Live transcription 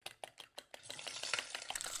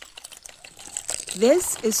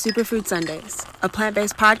This is Superfood Sundays, a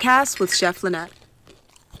plant-based podcast with Chef Lynnette.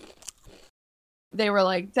 They were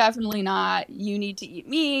like, definitely not. You need to eat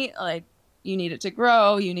meat. Like, you need it to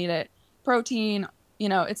grow. You need it protein,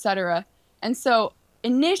 etc. And so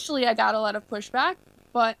initially I got a lot of pushback,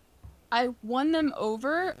 but I won them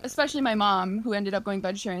over, especially my mom, who ended up going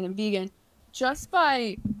vegetarian and vegan, just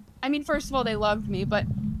by, first of all, they loved me, but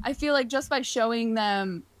I feel like just by showing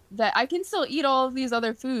them that I can still eat all of these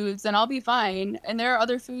other foods and I'll be fine. And there are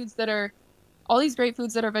other foods that are, all these great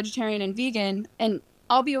foods that are vegetarian and vegan, and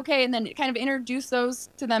I'll be okay. And then kind of introduce those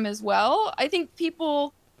to them as well. I think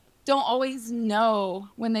people don't always know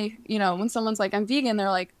when they, when someone's like, I'm vegan, they're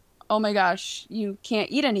like, oh my gosh, you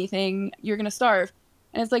can't eat anything, you're going to starve.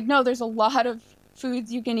 And it's like, no, there's a lot of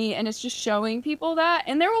foods you can eat. And it's just showing people that.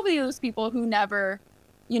 And there will be those people who never,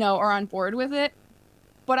 are on board with it.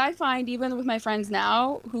 But I find even with my friends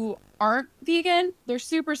now who aren't vegan, they're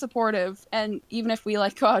super supportive. And even if we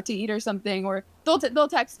like go out to eat or something, or they'll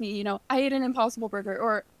text me, I ate an Impossible Burger,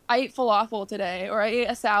 or I ate falafel today, or I ate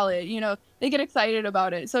a salad, they get excited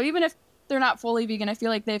about it. So even if they're not fully vegan, I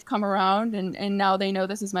feel like they've come around and now they know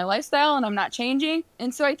this is my lifestyle and I'm not changing.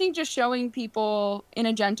 And so I think just showing people in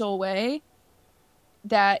a gentle way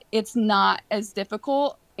that it's not as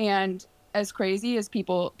difficult and as crazy as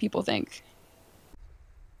people think.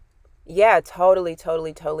 Yeah, totally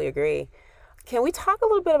agree. Can we talk a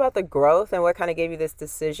little bit about the growth and what kind of gave you this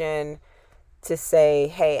decision to say,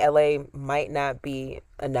 hey, LA might not be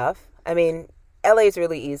enough? I mean, LA is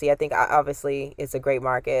really easy. I think obviously it's a great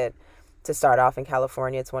market to start off in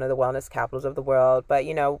California. It's one of the wellness capitals of the world. But,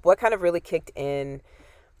 what kind of really kicked in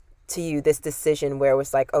to you this decision where it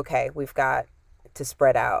was like, okay, we've got to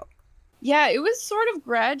spread out? Yeah, it was sort of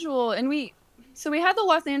gradual. And we had the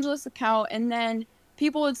Los Angeles account, and then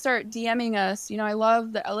people would start DMing us. I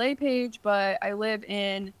love the LA page, but I live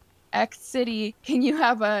in X city. Can you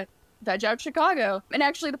have a VegOut Chicago? And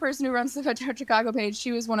actually the person who runs the VegOut Chicago page,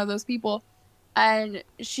 she was one of those people. And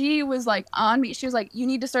she was like on me. She was like, you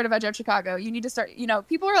need to start a VegOut Chicago. You need to start,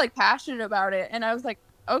 people are like passionate about it. And I was like,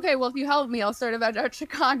 okay, well, if you help me, I'll start a VegOut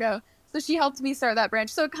Chicago. So she helped me start that branch.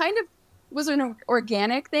 So it kind of was an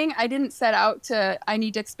organic thing. I didn't set out I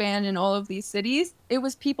need to expand in all of these cities. It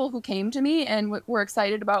was people who came to me and were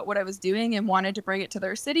excited about what I was doing and wanted to bring it to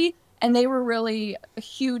their city. And they were really a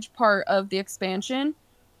huge part of the expansion.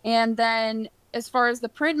 And then as far as the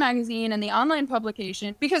print magazine and the online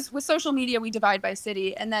publication, because with social media, we divide by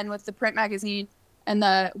city. And then with the print magazine and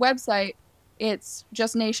the website, it's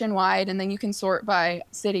just nationwide. And then you can sort by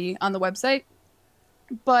city on the website.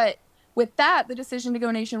 But with that, the decision to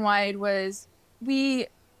go nationwide was we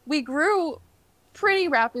grew pretty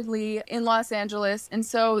rapidly in Los Angeles. And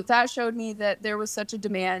so that showed me that there was such a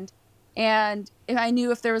demand. And I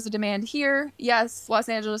knew if there was a demand here, yes, Los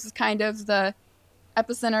Angeles is kind of the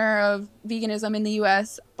epicenter of veganism in the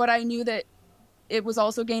US, but I knew that it was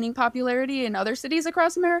also gaining popularity in other cities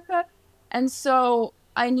across America. And so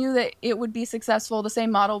I knew that it would be successful. The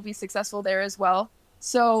same model would be successful there as well.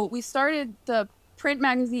 So we started the print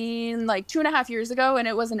magazine like 2.5 years ago, and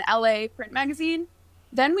it was an LA print magazine.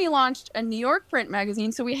 Then we launched a New York print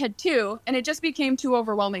magazine. So we had two, and it just became too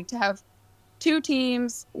overwhelming to have two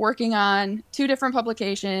teams working on two different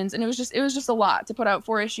publications. And it was just a lot to put out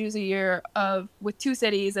 4 issues a year with 2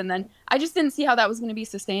 cities. And then I just didn't see how that was going to be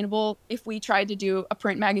sustainable if we tried to do a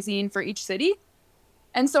print magazine for each city.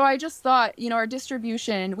 And so I just thought, our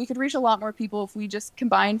distribution, we could reach a lot more people if we just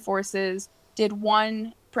combined forces, did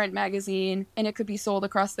one print magazine, and it could be sold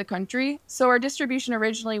across the country. So our distribution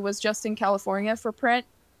originally was just in California for print,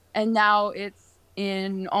 and now it's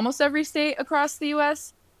in almost every state across the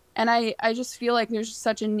US. And I just feel like there's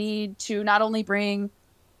such a need to not only bring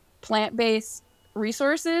plant-based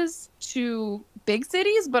resources to big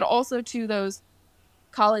cities, but also to those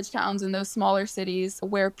college towns and those smaller cities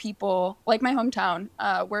where people, like my hometown,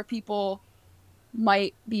 where people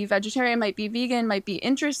might be vegetarian, might be vegan, might be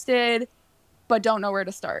interested, but don't know where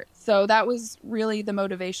to start. So that was really the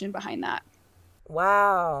motivation behind that.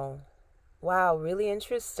 Wow, really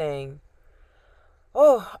interesting.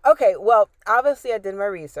 Oh, okay. Well, obviously I did my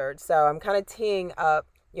research, so I'm kind of teeing up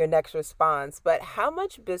your next response, but how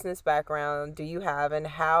much business background do you have and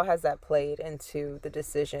how has that played into the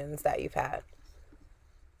decisions that you've had?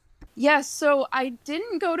 Yes, so I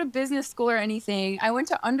didn't go to business school or anything. I went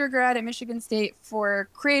to undergrad at Michigan State for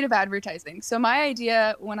creative advertising. So my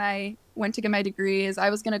idea when I went to get my degree is I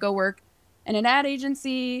was going to go work in an ad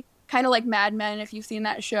agency, kind of like Mad Men, if you've seen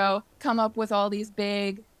that show, come up with all these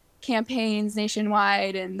big campaigns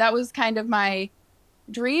nationwide. And that was kind of my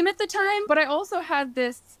dream at the time. But I also had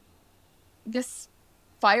this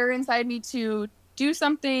fire inside me to do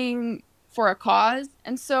something for a cause.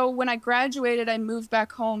 And so when I graduated, I moved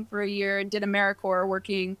back home for a year and did AmeriCorps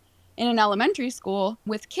working in an elementary school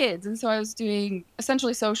with kids. And so I was doing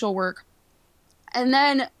essentially social work. And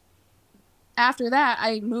then after that,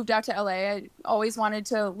 I moved out to LA. I always wanted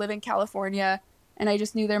to live in California, and I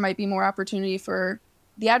just knew there might be more opportunity for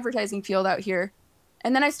the advertising field out here.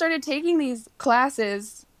 And then I started taking these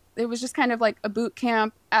classes. It was just kind of like a boot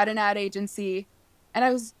camp at an ad agency. And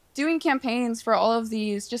I was doing campaigns for all of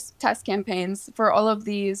these, just test campaigns for all of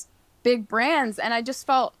these big brands. And I just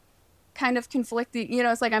felt kind of conflicting. You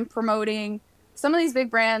know, it's like I'm promoting some of these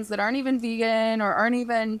big brands that aren't even vegan or aren't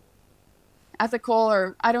even ethical,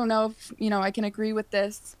 or I don't know if, you know, I can agree with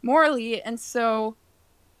this morally. And so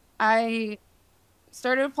I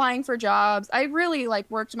started applying for jobs. I really like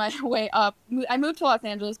worked my way up. I moved to Los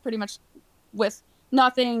Angeles pretty much with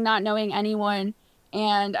nothing, not knowing anyone.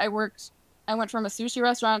 And I went from a sushi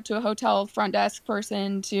restaurant to a hotel front desk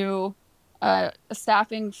person to a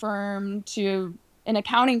staffing firm to an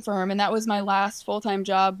accounting firm. And that was my last full-time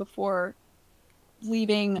job before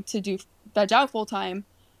leaving to do VegOut full-time.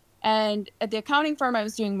 And at the accounting firm, I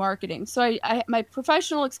was doing marketing. So I my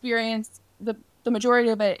professional experience, the majority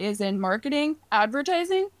of it is in marketing,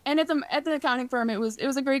 advertising. And at the accounting firm, it was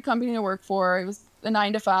a great company to work for. It was a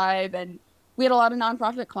 9 to 5, and we had a lot of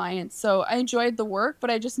nonprofit clients. So I enjoyed the work,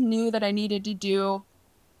 but I just knew that I needed to do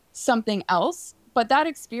something else. But that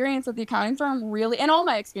experience at the accounting firm really, and all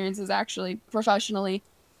my experiences actually professionally,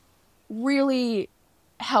 really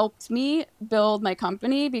helped me build my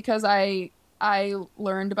company, because I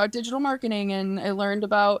learned about digital marketing and I learned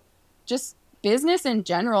about just business in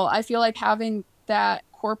general. I feel like having that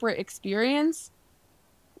corporate experience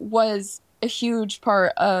was a huge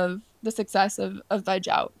part of the success of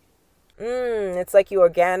VegOut. It's like you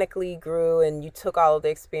organically grew and you took all of the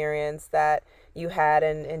experience that you had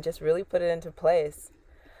and just really put it into place.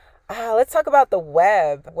 Let's talk about the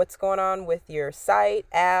web. What's going on with your site,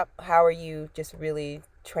 app? How are you just really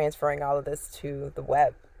transferring all of this to the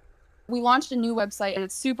web? We launched a new website and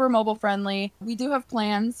it's super mobile friendly. We do have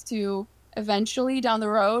plans to eventually down the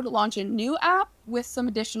road launch a new app with some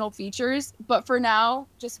additional features. But for now,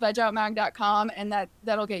 just vegoutmag.com, and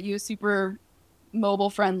that'll get you a super mobile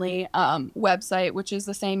friendly website, which is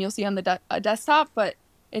the same you'll see on the desktop, but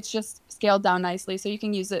it's just scaled down nicely so you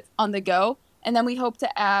can use it on the go. And then we hope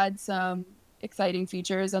to add some exciting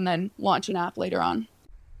features and then launch an app later on.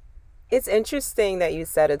 It's interesting that you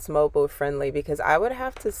said it's mobile friendly, because I would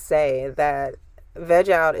have to say that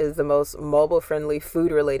VegOut is the most mobile friendly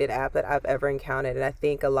food related app that I've ever encountered. And I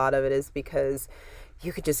think a lot of it is because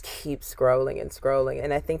you could just keep scrolling and scrolling.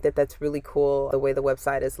 And I think that that's really cool, the way the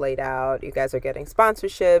website is laid out. You guys are getting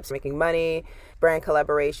sponsorships, making money, brand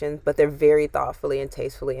collaborations, but they're very thoughtfully and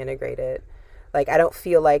tastefully integrated. Like, I don't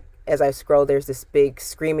feel like as I scroll, there's this big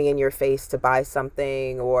screaming in your face to buy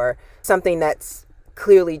something or something that's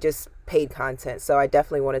clearly just paid content. So I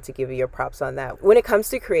definitely wanted to give you your props on that. When it comes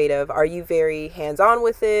to creative, are you very hands-on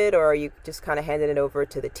with it, or are you just kind of handing it over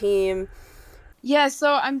to the team? Yeah,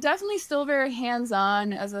 so I'm definitely still very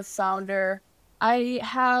hands-on as a founder. I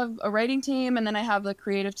have a writing team, and then I have the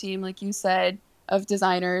creative team, like you said, of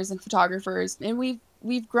designers and photographers. And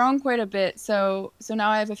we've grown quite a bit. So now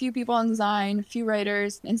I have a few people on design, a few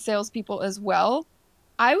writers, and salespeople as well.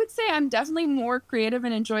 I would say I'm definitely more creative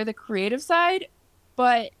and enjoy the creative side,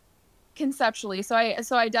 but conceptually. So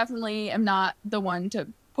I definitely am not the one to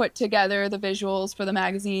put together the visuals for the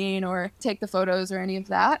magazine or take the photos or any of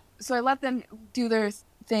that. So I let them do their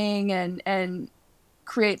thing and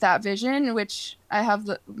create that vision, which I have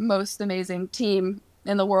the most amazing team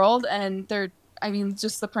in the world. And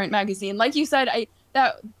just the print magazine. Like you said,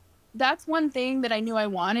 that's one thing that I knew I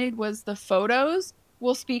wanted, was the photos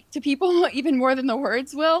will speak to people even more than the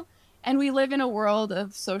words will. And we live in a world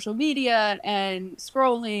of social media and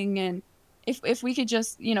scrolling. And if we could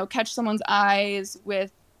just, catch someone's eyes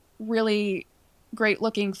with really great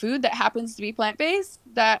looking food that happens to be plant-based,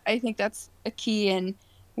 that I think that's a key in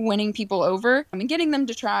winning people over and getting them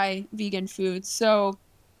to try vegan foods. So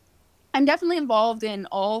I'm definitely involved in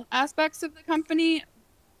all aspects of the company,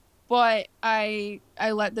 but I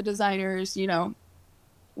let the designers,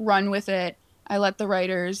 run with it. I let the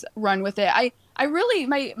writers run with it. I really,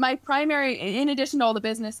 my primary, in addition to all the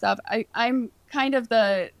business stuff, I'm kind of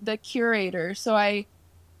the curator. So I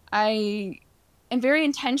am very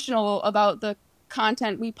intentional about the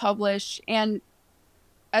content we publish. And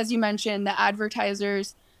as you mentioned, the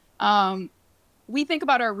advertisers, we think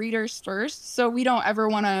about our readers first. So we don't ever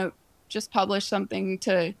want to just publish something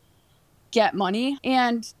to get money.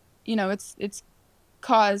 And, it's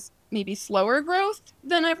caused maybe slower growth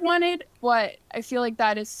than I've wanted, but I feel like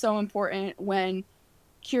that is so important when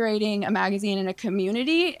curating a magazine and a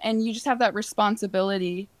community, and you just have that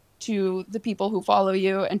responsibility to the people who follow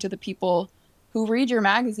you and to the people who read your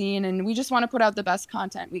magazine, and we just want to put out the best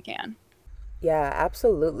content we can. Yeah,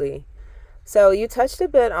 absolutely. So you touched a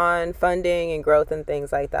bit on funding and growth and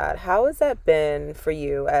things like that. How has that been for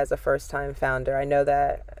you as a first-time founder? I know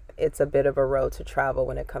that it's a bit of a road to travel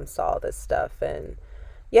when it comes to all this stuff. And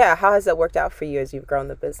yeah, how has that worked out for you as you've grown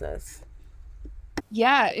the business?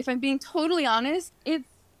 Yeah, if I'm being totally honest, it's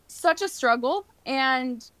such a struggle.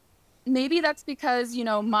 And maybe that's because,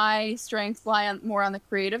 my strengths lie more on the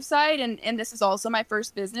creative side. And this is also my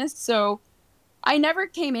first business. So I never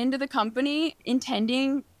came into the company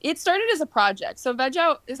intending, it started as a project. So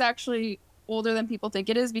VegOut is actually older than people think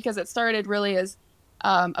it is because it started really as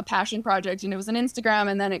a passion project, and it was an Instagram,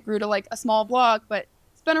 and then it grew to like a small blog, but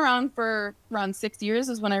it's been around for around 6 years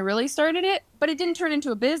is when I really started it, but it didn't turn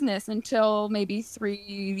into a business until maybe 3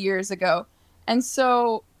 years ago. And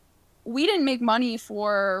so we didn't make money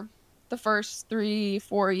for the first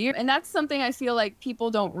 3-4 years. And that's something I feel like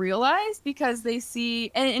people don't realize because they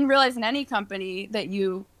see and realize in any company that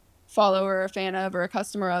you follow or a fan of or a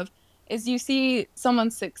customer of is you see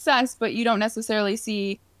someone's success, but you don't necessarily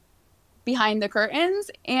see behind the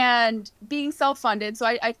curtains and being self-funded. So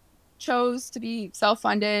I chose to be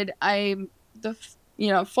self-funded. I'm the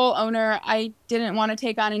full owner. I didn't want to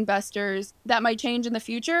take on investors. That might change in the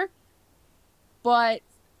future, but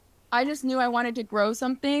I just knew I wanted to grow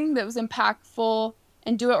something that was impactful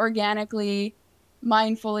and do it organically,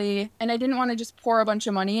 mindfully. And I didn't want to just pour a bunch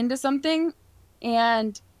of money into something.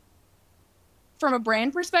 And from a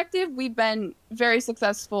brand perspective, we've been very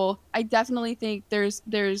successful. I definitely think there's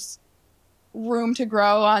room to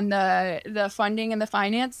grow on the funding and the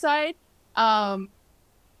finance side. I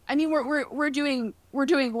mean, we're doing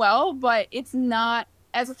well, but it's not,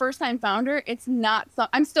 as a first time founder, it's not,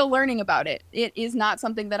 I'm still learning about it. It is not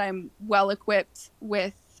something that I'm well equipped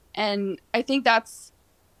with. And I think that's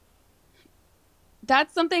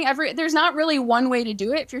something there's not really one way to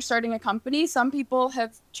do it. If you're starting a company, some people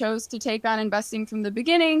have chose to take on investing from the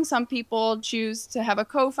beginning. Some people choose to have a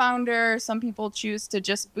co-founder. Some people choose to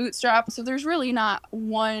just bootstrap. So there's really not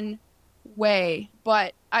one way,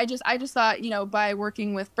 but I just thought, by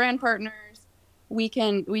working with brand partners, we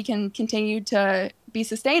can continue to be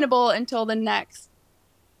sustainable until the next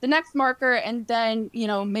marker. And then,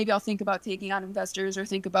 maybe I'll think about taking on investors or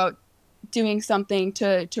think about doing something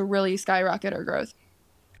to really skyrocket our growth.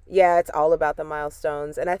 Yeah, it's all about the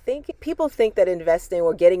milestones. And I think people think that investing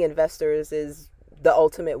or getting investors is the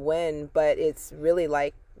ultimate win, but it's really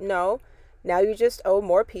like, no, now you just owe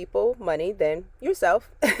more people money than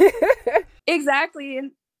yourself. Exactly.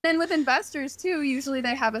 And then with investors too, usually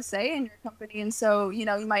they have a say in your company. And so, you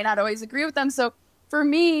might not always agree with them. So for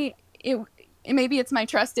me, maybe it's my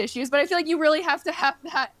trust issues, but I feel like you really have to have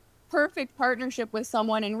that perfect partnership with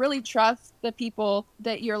someone and really trust the people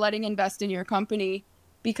that you're letting invest in your company,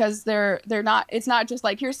 because they're not, it's not just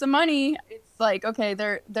like, here's some money. It's like, okay,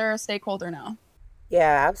 they're a stakeholder now.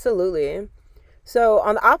 Yeah, absolutely. So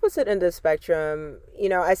on the opposite end of the spectrum,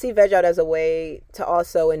 I see VegOut as a way to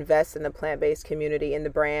also invest in the plant-based community, in the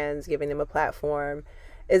brands, giving them a platform.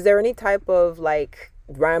 Is there any type of like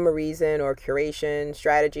rhyme or reason or curation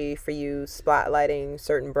strategy for you spotlighting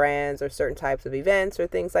certain brands or certain types of events or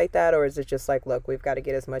things like that? Or is it just like, look, we've got to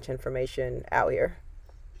get as much information out here?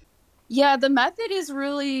 Yeah, the method is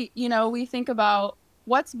really, we think about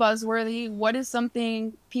what's buzzworthy, what is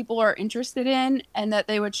something people are interested in and that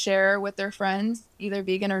they would share with their friends, either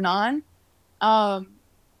vegan or non.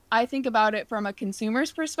 I think about it from a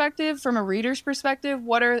consumer's perspective, from a reader's perspective.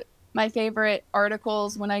 What are my favorite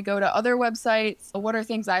articles when I go to other websites? What are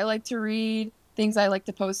things I like to read, things I like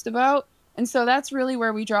to post about? And so that's really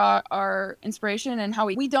where we draw our inspiration and how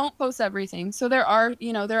we don't post everything. So there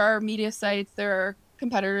are media sites, there are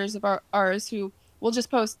competitors of ours who will just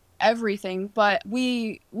post everything, but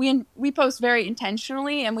we post very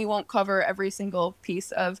intentionally, and we won't cover every single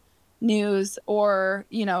piece of news or,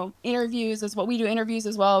 interviews as well. We do interviews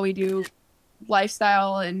as well. We do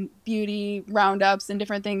lifestyle and beauty roundups and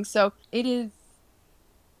different things. So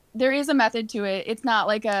there is a method to it. It's not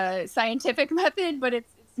like a scientific method, but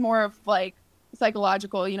it's more of like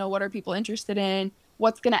psychological, what are people interested in?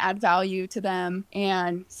 What's going to add value to them,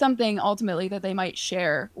 and something ultimately that they might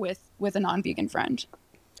share with a non-vegan friend.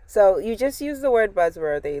 So you just used the word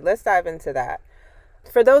buzzworthy. Let's dive into that.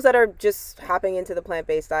 For those that are just hopping into the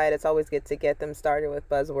plant-based diet, it's always good to get them started with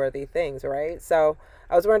buzzworthy things, right? So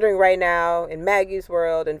I was wondering right now, in Maggie's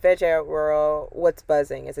world, in VegOut world, what's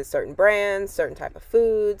buzzing? Is it certain brands, certain type of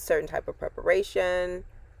food, certain type of preparation?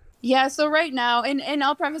 Yeah, so right now, and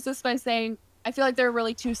I'll preface this by saying I feel like there are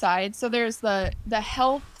really two sides. So there's the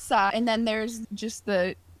health side, and then there's just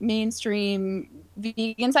the mainstream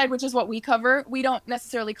vegan side, which is what we cover. We don't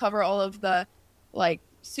necessarily cover all of the, like,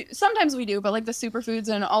 sometimes we do, but like the superfoods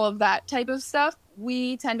and all of that type of stuff.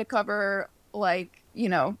 We tend to cover, like,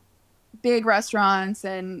 big restaurants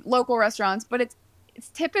and local restaurants, but it's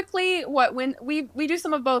typically when we do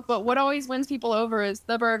some of both, but what always wins people over is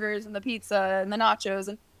the burgers and the pizza and the nachos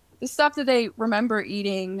and the stuff that they remember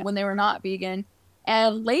eating when they were not vegan.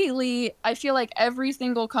 And lately, I feel like every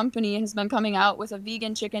single company has been coming out with a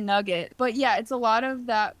vegan chicken nugget. But yeah, it's a lot of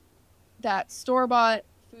that store-bought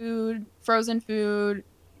food, frozen food,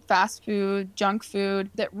 fast food, junk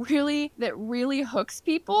food that really hooks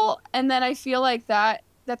people. And then I feel like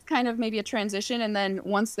that's kind of maybe a transition, and then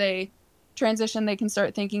once they transition, they can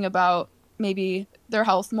start thinking about maybe their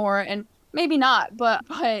health more, and maybe not, but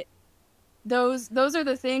those are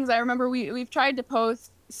the things. I remember we've tried to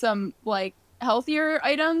post some like healthier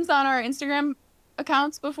items on our Instagram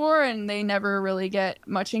accounts before, and they never really get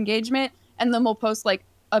much engagement. And then we'll post like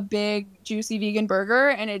a big juicy vegan burger,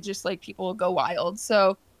 and it just, like, people will go wild.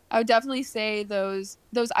 So I would definitely say those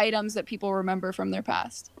items that people remember from their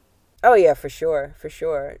past. Oh yeah, for sure, for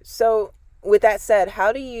sure. So with that said,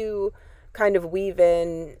 how do you kind of weave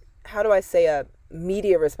in, how do I say, a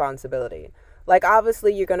media responsibility? Like,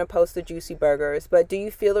 obviously you're going to post the juicy burgers, but do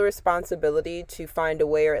you feel a responsibility to find a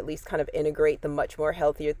way, or at least kind of integrate the much more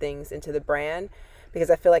healthier things into the brand? Because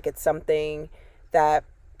I feel like it's something that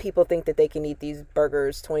people think that they can eat these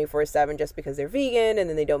burgers 24/7 just because they're vegan, and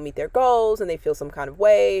then they don't meet their goals and they feel some kind of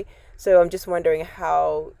way. So I'm just wondering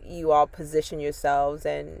how you all position yourselves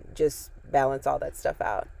and just balance all that stuff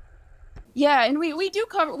out. Yeah, and we do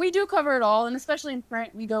cover it all, and especially in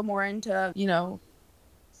print, we go more into,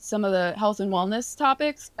 some of the health and wellness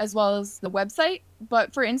topics as well as the website.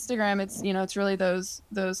 But for Instagram, it's really those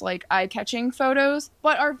like eye-catching photos.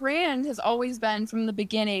 But our brand has always been from the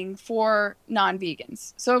beginning for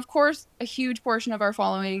non-vegans. So of course, a huge portion of our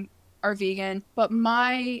following are vegan. But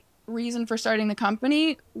my reason for starting the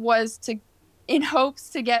company was in hopes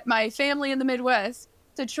to get my family in the Midwest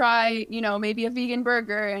to try, maybe a vegan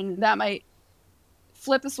burger, and that might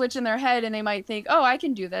flip a switch in their head and they might think, oh, I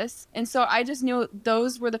can do this. And so I just knew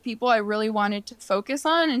those were the people I really wanted to focus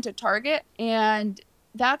on and to target. And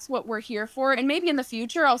that's what we're here for. And maybe in the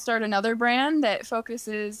future, I'll start another brand that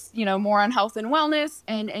focuses, more on health and wellness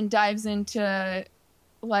and dives into,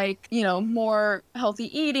 like, more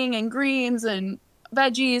healthy eating and greens and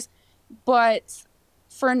veggies. But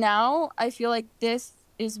for now, I feel like this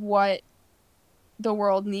is what the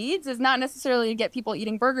world needs, is not necessarily to get people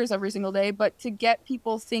eating burgers every single day, but to get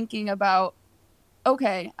people thinking about,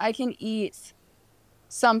 okay, I can eat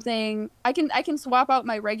something, I can swap out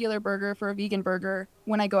my regular burger for a vegan burger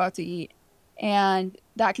when I go out to eat. And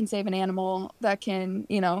that can save an animal, that can,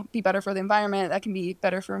 be better for the environment, that can be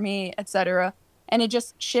better for me, etc. And it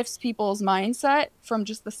just shifts people's mindset from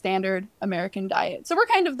just the standard American diet. So we're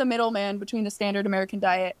kind of the middleman between the standard American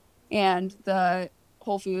diet and the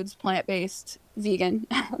Whole Foods, plant-based, vegan.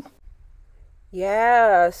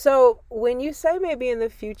 Yeah. So when you say maybe in the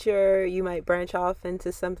future you might branch off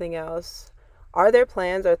into something else, are there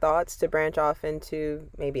plans or thoughts to branch off into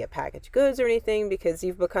maybe a packaged goods or anything? Because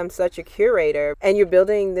you've become such a curator and you're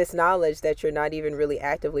building this knowledge that you're not even really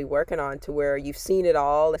actively working on, to where you've seen it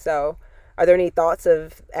all. So are there any thoughts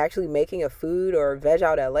of actually making a food or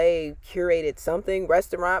VegOut LA curated something,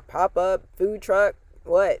 restaurant, pop-up, food truck,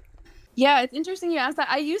 what? Yeah, it's interesting you asked that.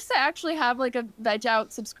 I used to actually have like a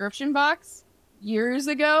VegOut subscription box years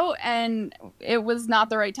ago, and it was not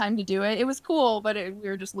the right time to do it. It was cool, but we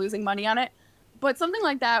were just losing money on it. But something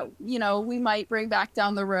like that, we might bring back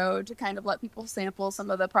down the road to kind of let people sample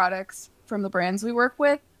some of the products from the brands we work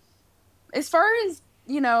with. As far as,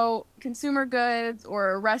 consumer goods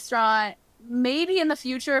or a restaurant, maybe in the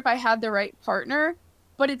future if I had the right partner,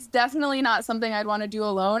 but it's definitely not something I'd want to do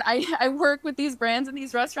alone. I work with these brands and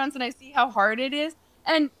these restaurants, and I see how hard it is.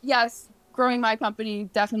 And yes, growing my company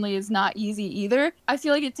definitely is not easy either. I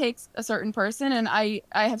feel like it takes a certain person, and I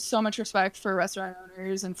have so much respect for restaurant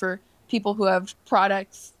owners and for people who have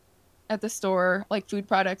products at the store, like food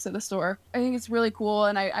products at the store. I think it's really cool,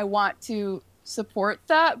 and I want to support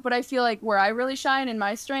that. But I feel like where I really shine and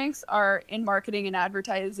my strengths are in marketing and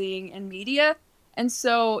advertising and media. And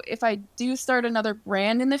so if I do start another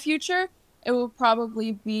brand in the future, it will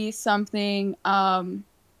probably be something along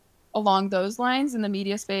those lines in the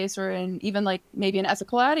media space, or in even like maybe an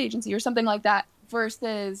ethical ad agency or something like that,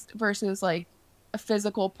 versus like a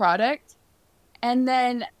physical product. And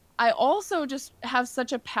then I also just have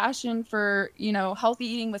such a passion for, healthy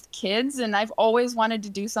eating with kids. And I've always wanted to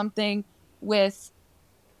do something with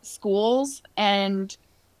schools, and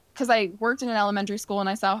because I worked in an elementary school and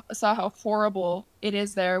I saw how horrible it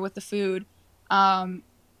is there with the food. And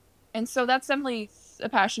so that's definitely a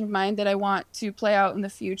passion of mine that I want to play out in the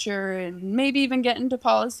future and maybe even get into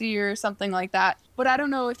policy or something like that. But I don't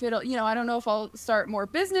know if it'll, I don't know if I'll start more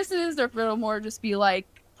businesses or if it'll more just be like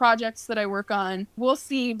projects that I work on. We'll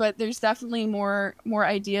see, but there's definitely more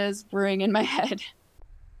ideas brewing in my head.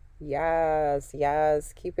 Yes,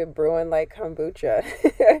 yes. Keep it brewing like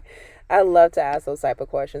kombucha. I love to ask those type of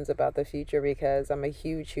questions about the future because I'm a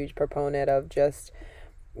huge, huge proponent of just,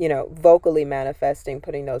 vocally manifesting,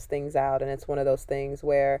 putting those things out. And it's one of those things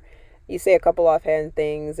where you say a couple offhand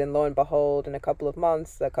things, and lo and behold, in a couple of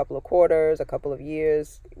months, a couple of quarters, a couple of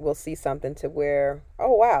years, we'll see something to where,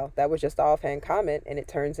 oh, wow, that was just an offhand comment, and it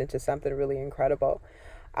turns into something really incredible.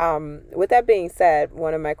 With that being said,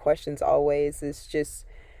 one of my questions always is just,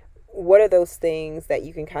 what are those things that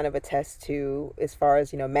you can kind of attest to as far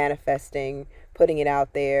as, manifesting, putting it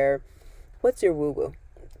out there? What's your woo-woo?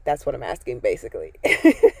 That's what I'm asking, basically.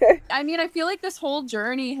 I mean, I feel like this whole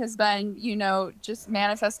journey has been, just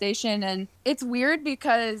manifestation. And it's weird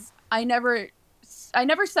because I never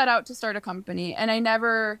set out to start a company, and I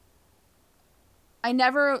never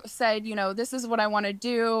said, this is what I want to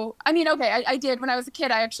do. I mean, okay, I did when I was a kid.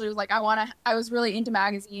 I actually was like, I was really into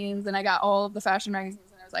magazines, and I got all of the fashion magazines.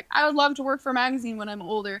 And I was like, I would love to work for a magazine when I'm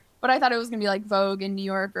older. But I thought it was going to be like Vogue in New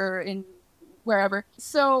York or in wherever.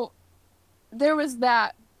 So there was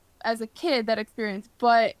that as a kid, that experience.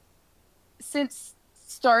 But since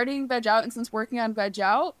starting VegOut and since working on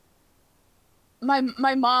VegOut, my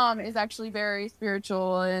mom is actually very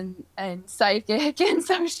spiritual and psychic, and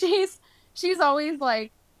so she's always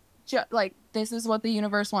like, like, this is what the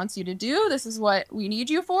universe wants you to do. This is what we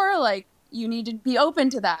need you for. Like, you need to be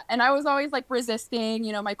open to that. And I was always like resisting,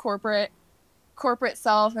 my corporate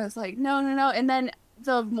self. I was like, no, no, no. And then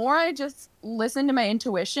the more I just listen to my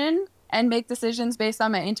intuition and make decisions based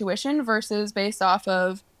on my intuition versus based off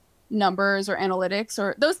of numbers or analytics,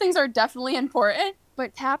 or those things are definitely important,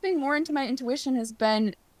 but tapping more into my intuition has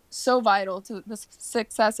been so vital to the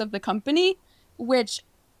success of the company, which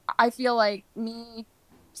I feel like me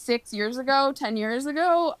 6 years ago, 10 years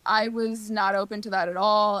ago, I was not open to that at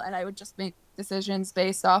all. And I would just make decisions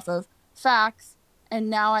based off of facts. And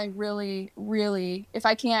now I really, really, if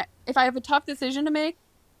I have a tough decision to make,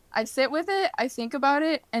 I sit with it, I think about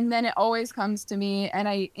it, and then it always comes to me.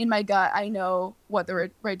 And in my gut, I know what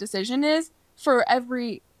the right decision is for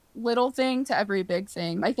every little thing to every big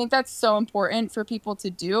thing. I think that's so important for people to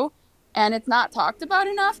do. And it's not talked about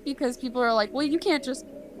enough because people are like, well, you can't just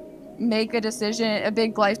make a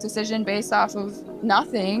big life decision based off of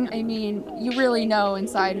nothing. I mean, you really know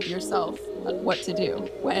inside of yourself what to do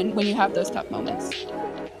when you have those tough moments.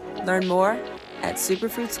 Learn more at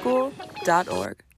superfruitschool.org.